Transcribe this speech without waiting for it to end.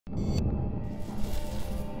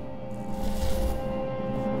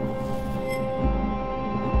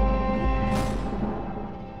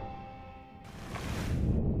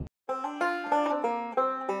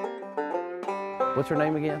What's her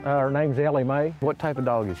name again? Her name's Ellie Mae. What type of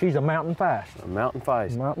dog is she? She's a mountain Feist. A mountain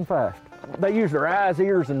Feist. Mountain Feist. They use their eyes,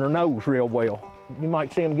 ears, and their nose real well. You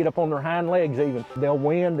might see them get up on their hind legs even. They'll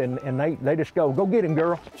wind and they just go get him,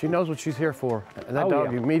 girl. She knows what she's here for. And that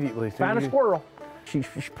dog immediately. Find a squirrel. She's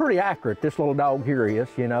pretty accurate, this little dog here is,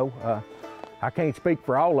 you know. I can't speak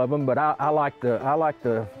for all of them, but I like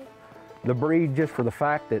the breed just for the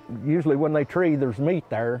fact that usually when they tree, there's meat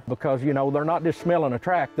there because, you know, they're not just smelling a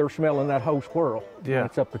track, they're smelling that whole squirrel. Yeah.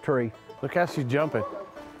 It's up the tree. Look how she's jumping.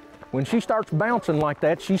 When she starts bouncing like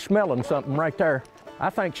that, she's smelling something right there.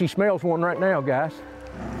 I think she smells one right now, guys.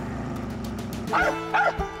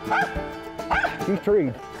 She's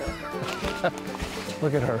treed.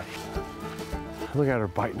 Look at her. Look at her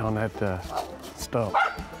biting on that stump.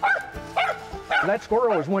 That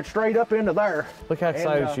squirrel has went straight up into there. Look how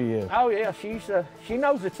excited she is. Oh yeah, she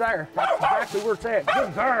knows it's there. That's exactly where it's at.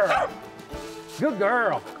 Good girl. Good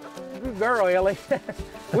girl. Good girl, Ellie.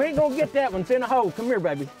 We ain't gonna get that one. It's in a hole. Come here,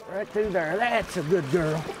 baby. Right through there. That's a good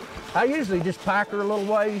girl. I usually just pack her a little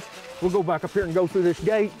ways. We'll go back up here and go through this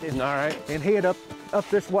gate and, and head up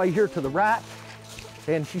this way here to the right.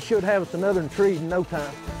 And she should have us another tree in no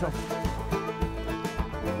time. So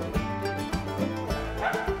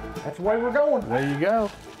that's the way we're going. There you go.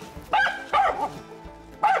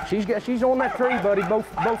 She's on that tree, buddy, both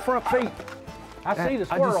front feet. I see the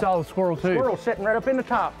squirrel. I just saw the squirrel too. Squirrel sitting right up in the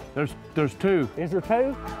top. There's two. Is there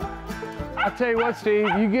two? I tell you what, Steve,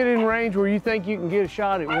 you get in range where you think you can get a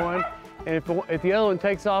shot at one, and if the other one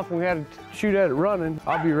takes off and we had to shoot at it running,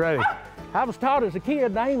 I'll be ready. I was taught as a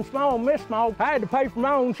kid, aim small, miss small. I had to pay for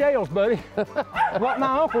my own shells, buddy. But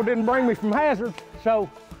my uncle didn't bring me from hazards, so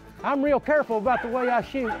I'm real careful about the way I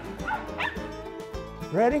shoot.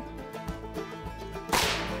 Ready?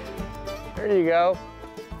 There you go.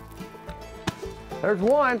 There's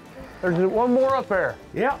one. There's one more up there.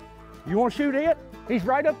 Yeah. You want to shoot it? He's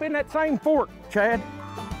right up in that same fork, Chad.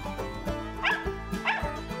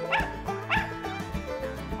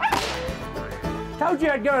 Told you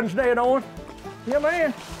that gun's dead on. Yeah,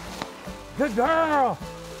 man. Good girl.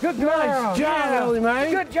 Good girl. Nice job, Ellie,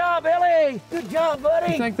 man. Good job, Ellie. Good job,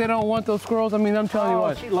 buddy. You think they don't want those squirrels? I mean, I'm telling you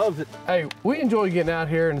what. She loves it. Hey, we enjoy getting out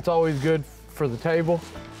here, and it's always good for the table.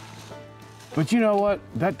 But you know what?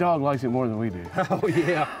 That dog likes it more than we do. Oh,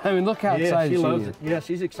 yeah. I mean, look how excited she loves is. it. Yeah,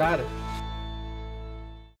 she's excited.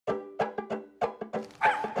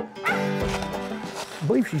 I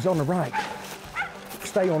believe she's on the right.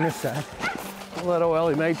 Stay on this side. I'll let old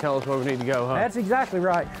Ellie Mae tell us where we need to go, huh? That's exactly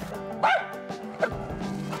right.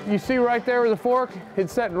 You see right there with the fork?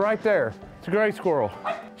 It's sitting right there. It's a gray squirrel.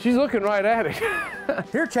 She's looking right at it.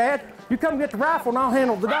 Here, Chad, you come get the rifle and I'll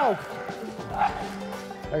handle the dog.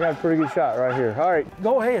 I got a pretty good shot right here. All right.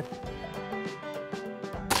 Go ahead.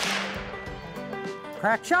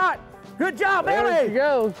 Crack shot. Good job, Ellie. There she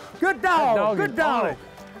goes. Good dog. Good dog.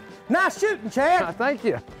 Nice shooting, Chad. Thank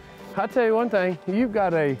you. I'll tell you one thing, you've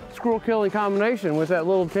got a squirrel killing combination with that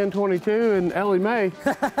little 1022 and Ellie Mae.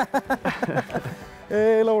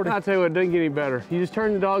 Hey, Lordy. I'll tell you what, it doesn't get any better. You just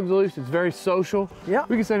turn the dogs loose, it's very social. Yeah.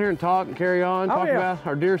 We can sit here and talk and carry on, talk about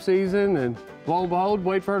our deer season, and lo and behold,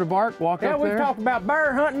 wait for her to bark, walk up there. Yeah, we talk about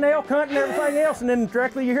bear hunting, elk hunting, everything else, and then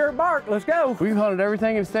directly you hear a bark. Let's go. We've hunted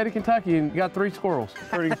everything in the state of Kentucky and got 3 squirrels.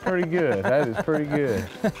 Pretty good. That is pretty good.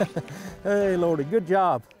 Hey, Lordy, good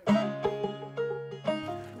job.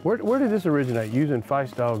 Where did this originate, using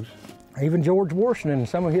Feist dogs? Even George Washington, in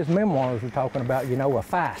some of his memoirs, were talking about, you know, a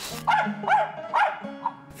Feist.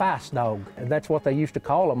 Feist dog. That's what they used to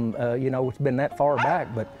call them. You know, it's been that far back,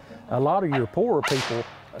 but a lot of your poorer people,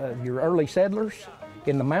 your early settlers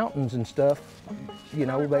in the mountains and stuff, you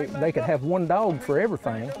know, they could have one dog for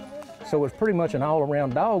everything. So it's pretty much an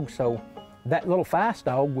all-around dog. So that little Feist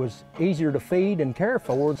dog was easier to feed and care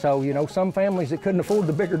for. So, you know, some families that couldn't afford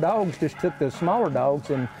the bigger dogs just took the smaller dogs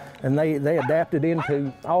and they adapted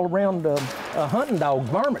into all-around hunting dogs,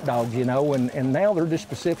 varmint dogs, you know, and now they're just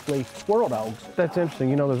specifically squirrel dogs. That's interesting.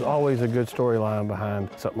 You know, there's always a good storyline behind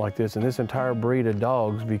something like this. And this entire breed of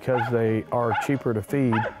dogs, because they are cheaper to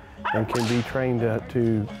feed and can be trained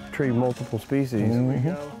to treat multiple species,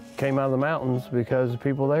 came out of the mountains because the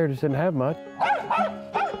people there just didn't have much.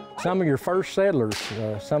 Some of your first settlers,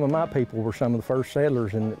 some of my people were some of the first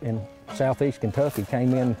settlers in southeast Kentucky,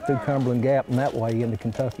 came in through Cumberland Gap and that way into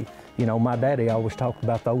Kentucky. You know, my daddy always talked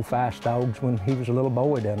about the old Feist dogs when he was a little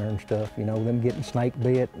boy down there and stuff, you know, them getting snake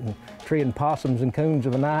bit and treeing possums and coons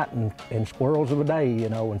of a night and squirrels of a day, you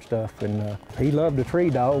know, and stuff. And he loved a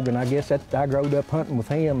tree dog, and I guess I growed up hunting with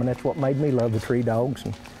him, and that's what made me love the tree dogs.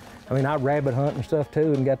 And I mean, I rabbit hunt and stuff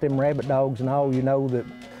too, and got them rabbit dogs and all, you know, that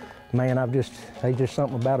Man, there's just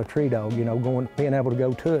something about a tree dog, you know, being able to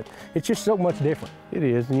go to it. It's just so much different. It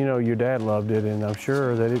is, and you know, your dad loved it, and I'm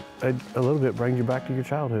sure that it a little bit brings you back to your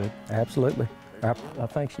childhood. Absolutely. I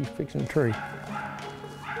think she's fixing a tree.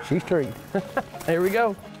 She's treed. There we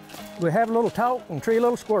go. We have a little talk and tree a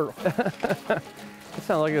little squirrel. It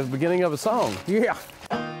sounds like it's the beginning of a song. Yeah.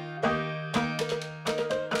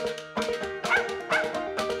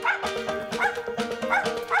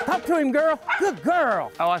 Talk to him, girl. Good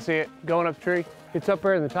girl. Oh, I see it, going up the tree. It's up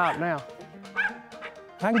there in the top now.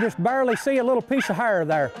 I can just barely see a little piece of hair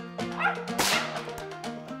there.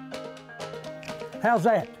 How's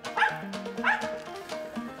that?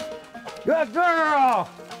 Good girl.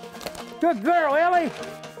 Good girl, Ellie.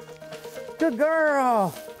 Good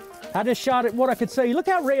girl. I just shot at what I could see. Look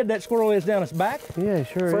how red that squirrel is down its back. Yeah,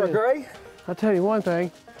 sure For is. a gray. I'll tell you one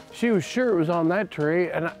thing. She was sure it was on that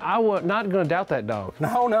tree, and I was not going to doubt that dog.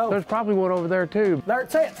 No, no. There's probably one over there, too. There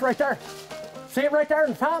it sits, right there. See it right there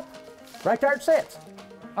in the top? Right there it sits.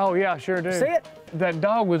 Oh, yeah, I sure do. See it? That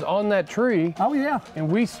dog was on that tree. Oh, yeah. And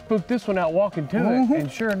we spooked this one out walking to it,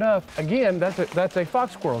 and sure enough, again, that's a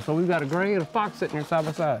fox squirrel. So we've got a gray and a fox sitting here side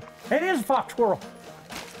by side. It is a fox squirrel.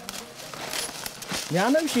 Yeah, I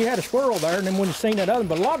knew she had a squirrel there, and then when you seen that other one,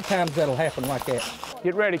 but a lot of times that'll happen like that.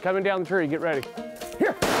 Get ready, coming down the tree, get ready.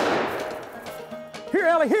 Here. Here,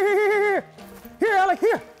 Ellie, here. Here, Ellie,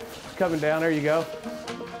 here. Coming down, there you go.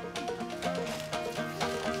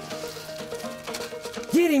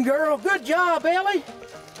 Get him, girl. Good job, Ellie.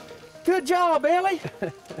 Good job, Ellie.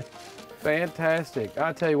 Fantastic.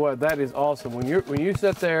 I tell you what, that is awesome. When you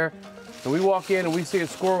sit there and we walk in and we see a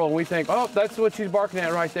squirrel and we think, oh, that's what she's barking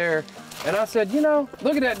at right there. And I said, you know,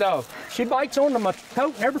 look at that dog. She bites onto my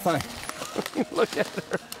coat and everything. Look at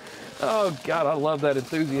her. Oh, God, I love that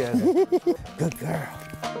enthusiasm. Good girl.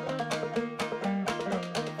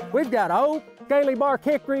 We've got oak, scaly bark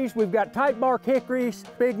hickories, we've got tight bark hickories,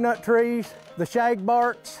 big nut trees, the shag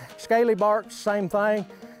barks, scaly barks, same thing.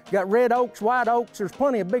 Got red oaks, white oaks, there's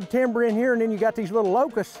plenty of big timber in here, and then you got these little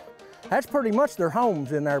locusts. That's pretty much their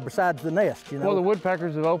homes in there besides the nest, you know. Well, the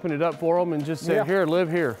woodpeckers have opened it up for them and just said, Yeah. here,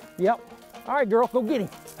 live here. Yep. All right, girl, go get him.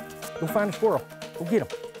 Go find a squirrel. Go get him.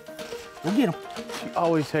 Go get him. She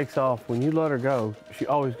always takes off. When you let her go, she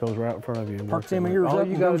always goes right in front of you. And Perks works them with ears All up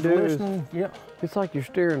you and gotta goes do listening. is, Yep. it's like you're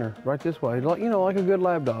steering her right this way. Like, you know, like a good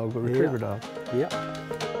lab dog, a retriever dog. Yep.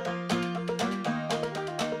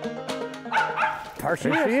 There she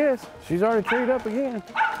There she is. is. She's already treed up again.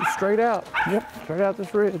 She's straight out. Yep. Straight out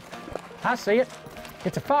this ridge. I see it.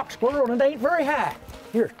 It's a fox squirrel and it ain't very high.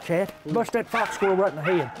 Here, Chad, bust that fox squirrel right in the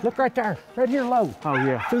head. Look right there, right here low. Oh,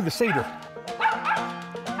 yeah. Through the cedar.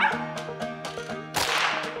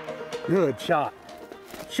 Good shot.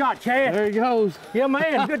 Shot, Chad. There he goes. Yeah,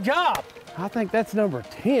 man, good job. I think that's number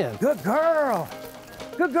 10. Good girl.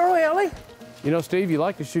 Good girl, Ellie. You know, Steve, you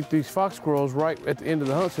like to shoot these fox squirrels right at the end of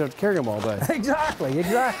the hunt so you don't have to carry them all day. Exactly,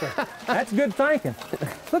 exactly. That's good thinking.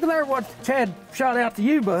 Look at there what Chad shot out to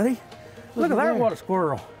you, buddy. Look at there what a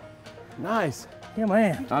squirrel. Nice. Yeah,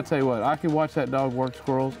 man. I'll tell you what, I can watch that dog work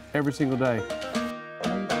squirrels every single day.